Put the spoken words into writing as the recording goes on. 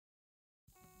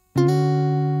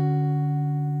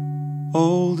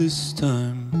All this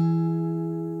time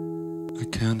I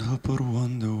can't help but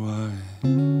wonder why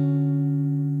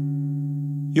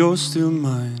you're still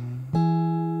mine.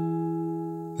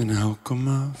 Then how come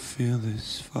I feel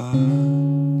this far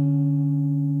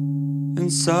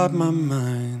inside my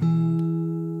mind?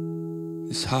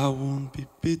 This heart won't be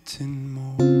beating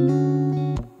more.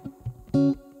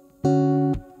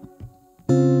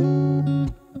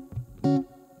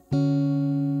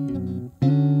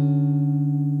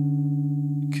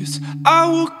 I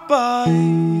walk by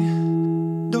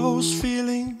those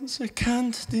feelings I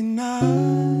can't deny.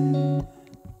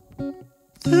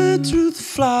 The truth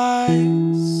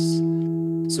flies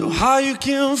so high you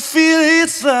can feel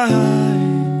it's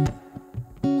like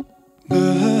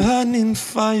burning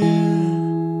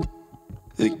fire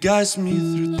that guides me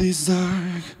through this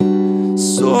dark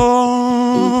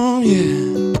storm, yeah.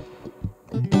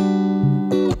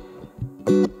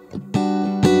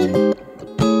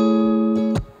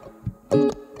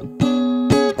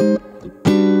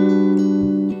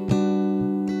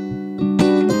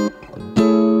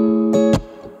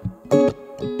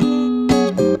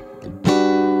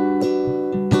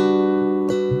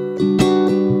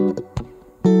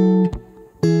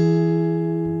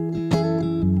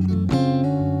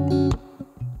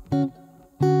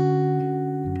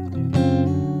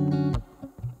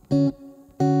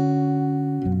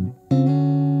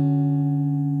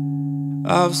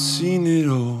 I've seen it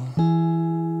all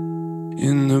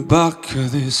in the back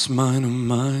of this mind of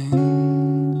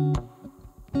mine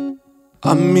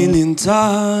 1,000,000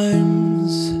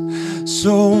 times.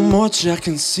 So much I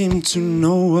can seem to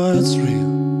know what's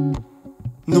real.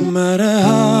 No matter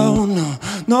how,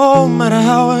 no matter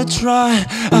how I try,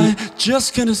 I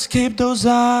just can't escape those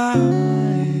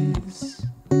eyes.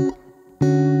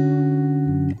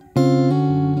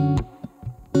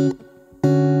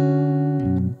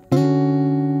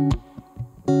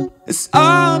 As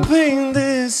I paint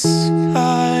this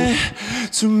sky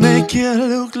to make it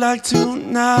look like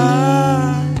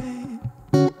tonight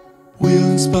will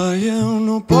inspire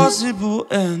no possible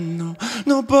end,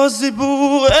 no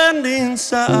possible end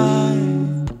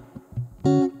inside.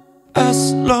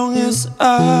 As long as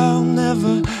I'll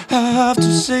never have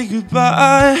to say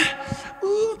goodbye.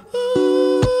 Ooh, ooh.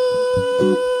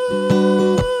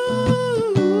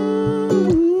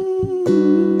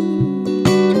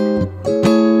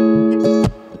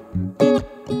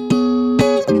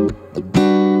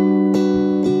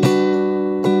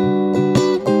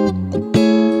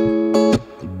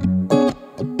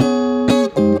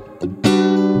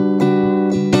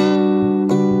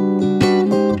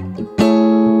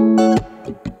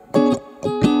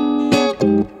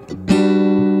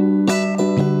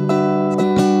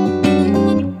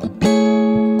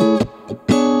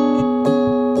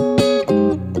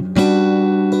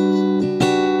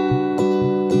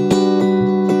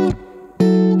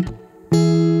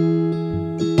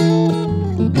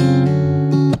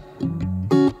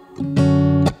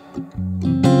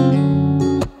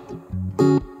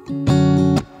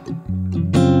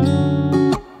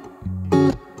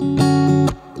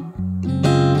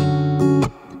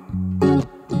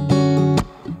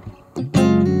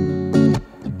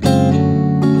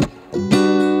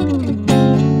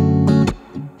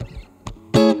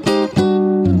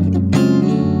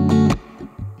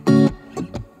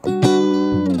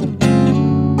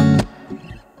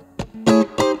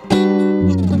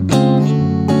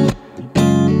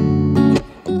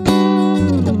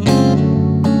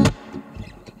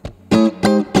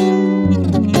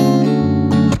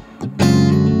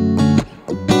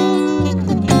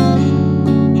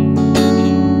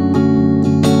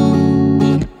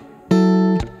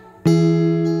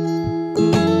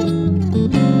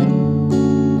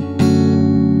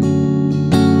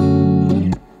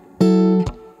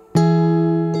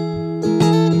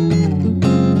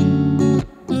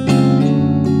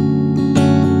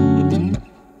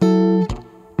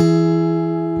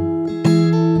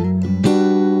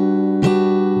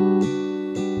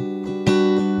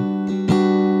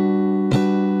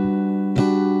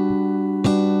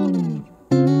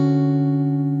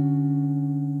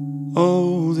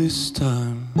 All this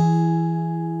time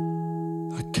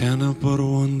I can't help but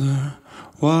wonder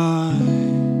why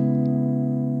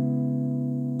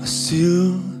I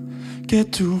still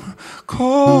get to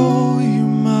call you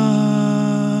mine.